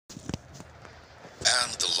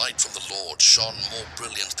And the light from the Lord shone more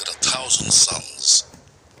brilliant than 1,000 suns,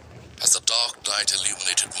 as the dark night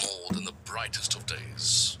illuminated more than the brightest of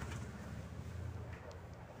days.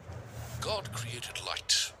 God created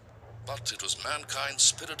light, but it was mankind's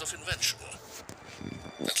spirit of invention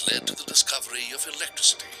that led to the discovery of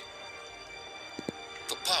electricity,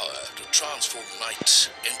 the power to transform night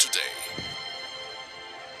into day.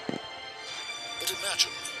 But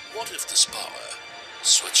imagine, what if this power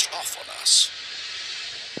switched off on us?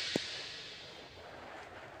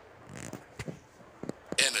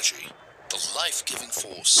 Energy, the life-giving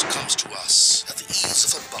force, comes to us at the ease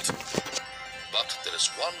of a button. But there is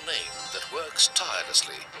one name that works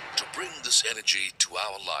tirelessly to bring this energy to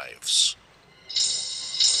our lives.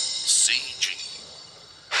 CG.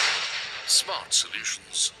 Smart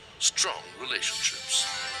solutions, strong relationships.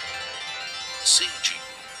 CG,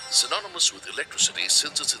 synonymous with electricity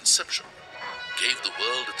since its inception, gave the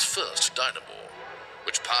world its first dynamo,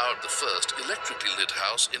 which powered the first electrically lit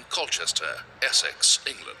house in Colchester, Essex,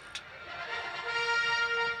 England.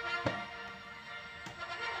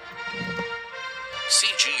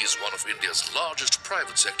 CG is one of India's largest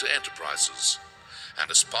private sector enterprises and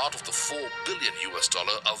is part of the $4 billion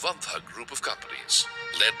Avantha group of companies,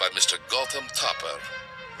 led by Mr. Gautam Thapar.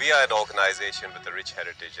 We are an organization with a rich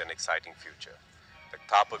heritage and exciting future. The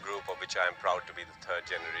Thapar Group, of which I am proud to be the third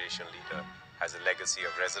generation leader, has a legacy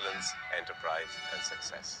of resilience, enterprise, and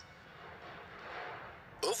success.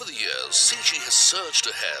 Over the years, CG has surged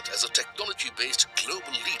ahead as a technology-based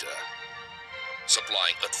global leader,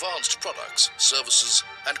 supplying advanced products, services,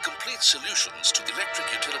 and complete solutions to the electric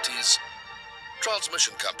utilities,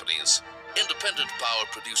 transmission companies, independent power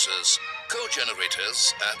producers,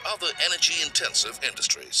 co-generators, and other energy-intensive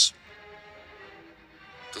industries.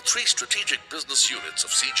 The three strategic business units of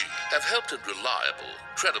CG have helped in reliable,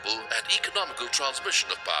 credible, and economical transmission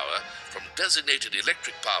of power from designated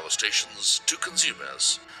electric power stations to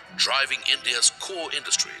consumers, driving India's core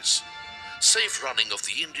industries, safe running of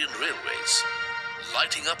the Indian railways,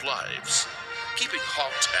 lighting up lives, keeping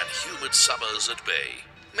hot and humid summers at bay,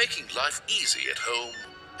 making life easy at home,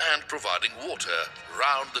 and providing water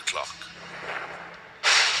round the clock.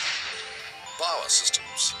 Power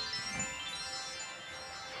systems.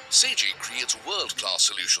 CG creates world-class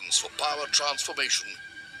solutions for power transformation,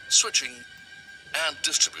 switching, and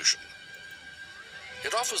distribution.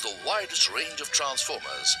 It offers the widest range of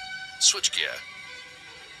transformers, switchgear,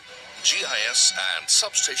 GIS and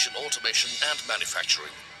substation automation and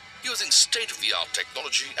manufacturing, using state-of-the-art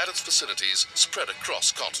technology at its facilities spread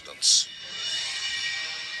across continents.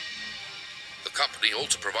 The company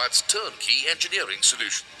also provides turnkey engineering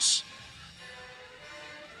solutions.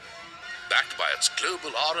 Backed by its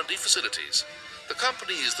global R&D facilities, the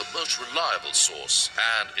company is the most reliable source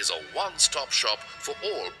and is a one-stop shop for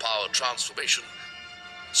all power transformation,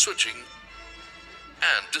 switching,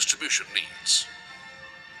 and distribution needs.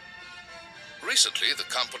 Recently, the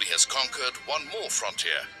company has conquered one more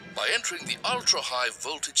frontier by entering the ultra-high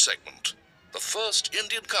voltage segment, the first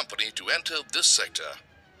Indian company to enter this sector.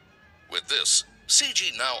 With this,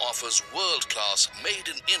 CG now offers world-class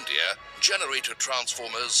made-in-India generator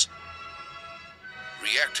transformers,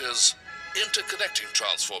 reactors, interconnecting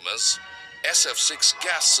transformers, SF6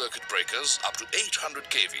 gas circuit breakers up to 800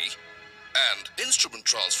 kV, and instrument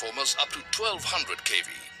transformers up to 1200 kV.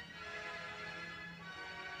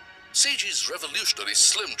 CG's revolutionary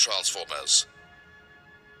slim transformers,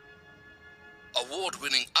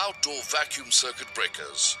 award-winning outdoor vacuum circuit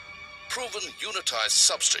breakers, proven unitized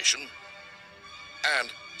substation, and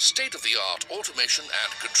state-of-the-art automation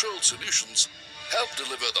and control solutions help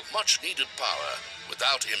deliver the much-needed power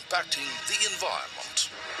without impacting the environment.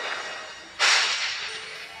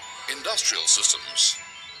 Industrial systems.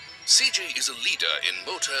 CG is a leader in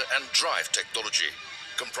motor and drive technology,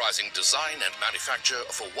 comprising design and manufacture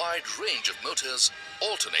of a wide range of motors,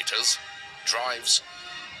 alternators, drives,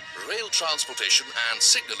 rail transportation and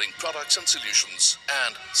signaling products and solutions,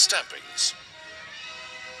 and stampings.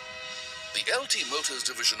 The LT Motors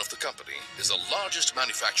division of the company is the largest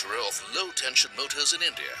manufacturer of low-tension motors in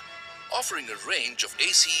India, offering a range of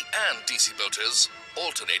AC and DC motors,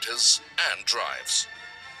 alternators, and drives.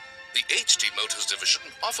 The HT Motors division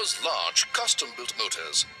offers large, custom-built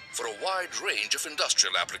motors for a wide range of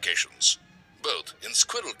industrial applications, both in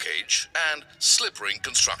squirrel cage and slip ring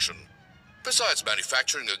construction, besides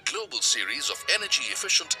manufacturing a global series of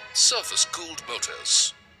energy-efficient, surface-cooled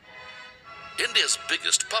motors. India's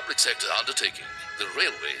biggest public sector undertaking, the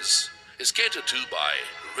railways, is catered to by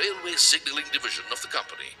Railway Signalling Division of the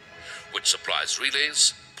company, which supplies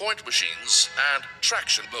relays, point machines, and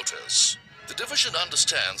traction motors. The division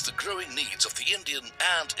understands the growing needs of the Indian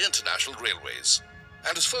and international railways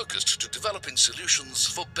and is focused to developing solutions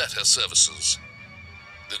for better services.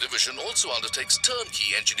 The division also undertakes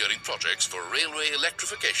turnkey engineering projects for railway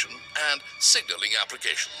electrification and signalling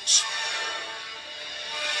applications.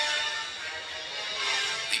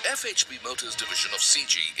 The FHP Motors division of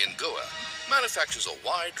CG in Goa manufactures a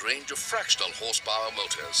wide range of fractional horsepower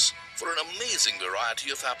motors for an amazing variety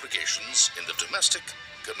of applications in the domestic,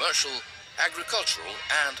 commercial, agricultural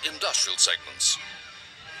and industrial segments.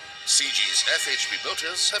 CG's FHP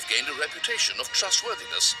motors have gained a reputation of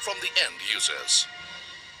trustworthiness from the end users.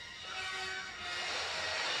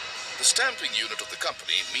 The stamping unit of the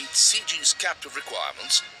company meets CG's captive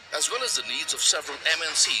requirements as well as the needs of several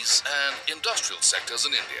MNCs and industrial sectors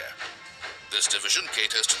in India. This division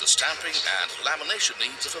caters to the stamping and lamination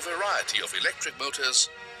needs of a variety of electric motors,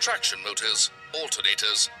 traction motors,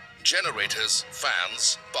 alternators, generators,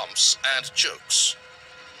 fans, pumps and chokes.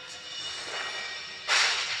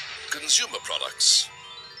 Consumer products.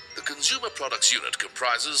 The consumer products unit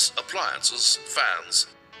comprises appliances, fans,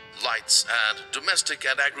 lights and domestic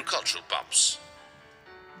and agricultural pumps.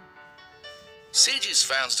 CG's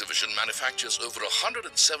Fans division manufactures over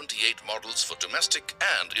 178 models for domestic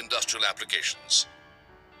and industrial applications,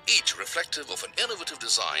 each reflective of an innovative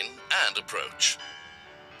design and approach.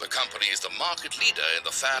 The company is the market leader in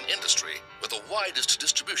the fan industry with the widest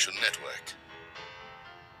distribution network.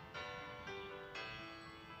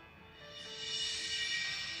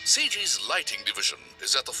 CG's Lighting division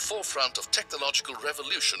is at the forefront of technological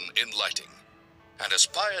revolution in lighting and has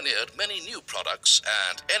pioneered many new products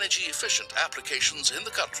and energy-efficient applications in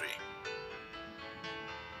the country.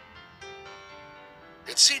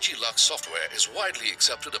 Its CG Lux software is widely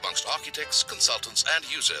accepted amongst architects, consultants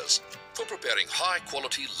and users for preparing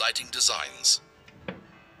high-quality lighting designs.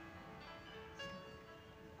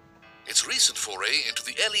 Its recent foray into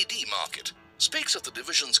the LED market speaks of the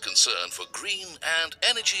division's concern for green and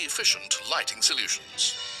energy-efficient lighting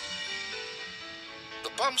solutions.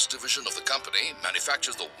 The Pumps division of the company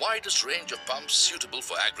manufactures the widest range of pumps suitable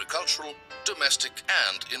for agricultural, domestic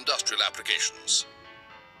and industrial applications.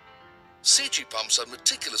 CG pumps are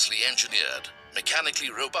meticulously engineered,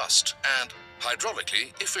 mechanically robust and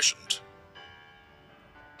hydraulically efficient.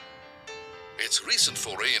 Its recent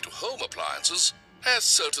foray into home appliances has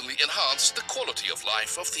certainly enhanced the quality of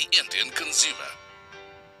life of the Indian consumer.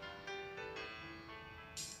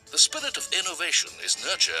 The spirit of innovation is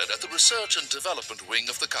nurtured at the research and development wing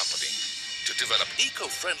of the company to develop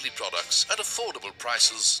eco-friendly products at affordable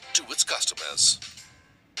prices to its customers.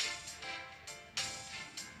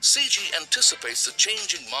 CG anticipates the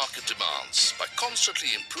changing market demands by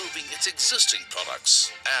constantly improving its existing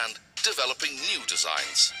products and developing new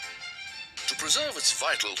designs. To preserve its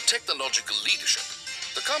vital technological leadership,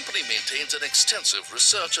 the company maintains an extensive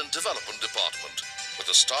research and development department with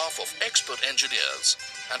a staff of expert engineers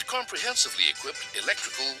and comprehensively equipped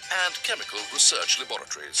electrical and chemical research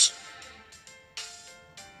laboratories.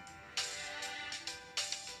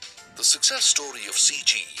 The success story of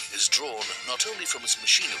CG is drawn not only from its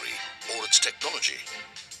machinery or its technology.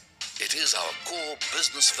 It is our core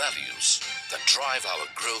business values that drive our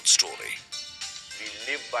growth story. We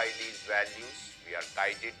live by these values, we are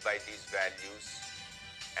guided by these values,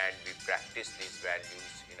 and we practice these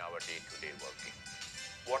values in our day-to-day working.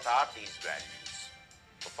 What are these values?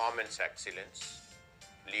 Performance excellence,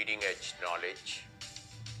 leading-edge knowledge,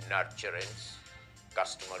 nurturance,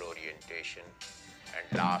 customer orientation, and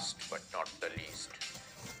last but not the least,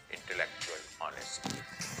 intellectual honesty.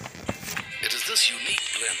 It is this unique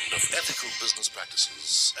blend of ethical business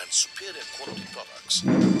practices and superior quality products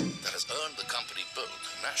that has earned the company both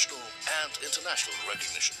national and international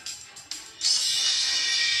recognition.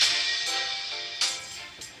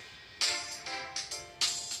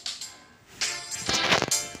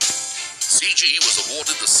 CG was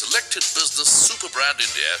awarded the Selected Business Superbrand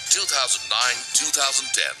India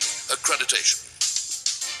 2009-2010 accreditation.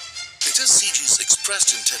 It is CG's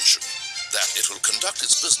expressed intention that it will conduct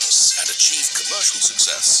its business and achieve commercial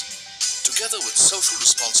success, together with social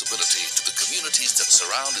responsibility to the communities that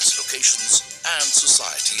surround its locations and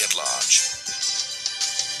society at large.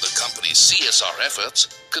 The company's CSR efforts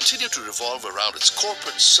continue to revolve around its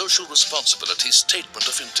corporate social responsibility statement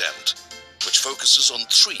of intent, which focuses on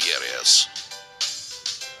 3 areas: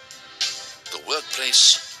 the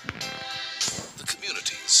workplace, the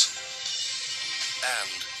communities, and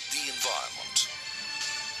the environment.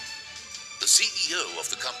 The CEO of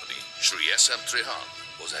the company, Shri S.M. Trehan,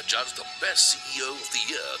 was adjudged the best CEO of the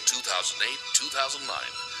year 2008-2009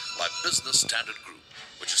 by Business Standard Group,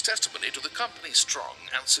 which is testimony to the company's strong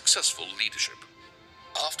and successful leadership.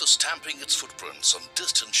 After stamping its footprints on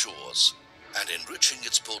distant shores and enriching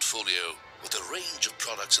its portfolio with a range of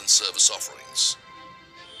products and service offerings.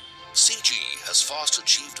 CG has fast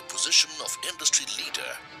achieved a position of industry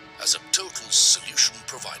leader as a total solution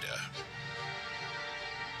provider.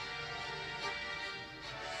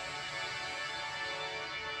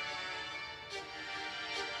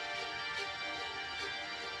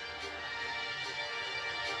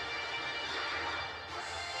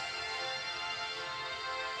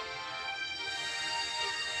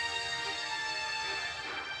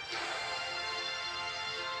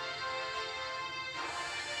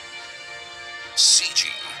 CG.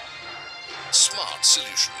 Smart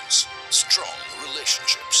solutions, strong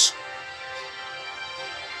relationships.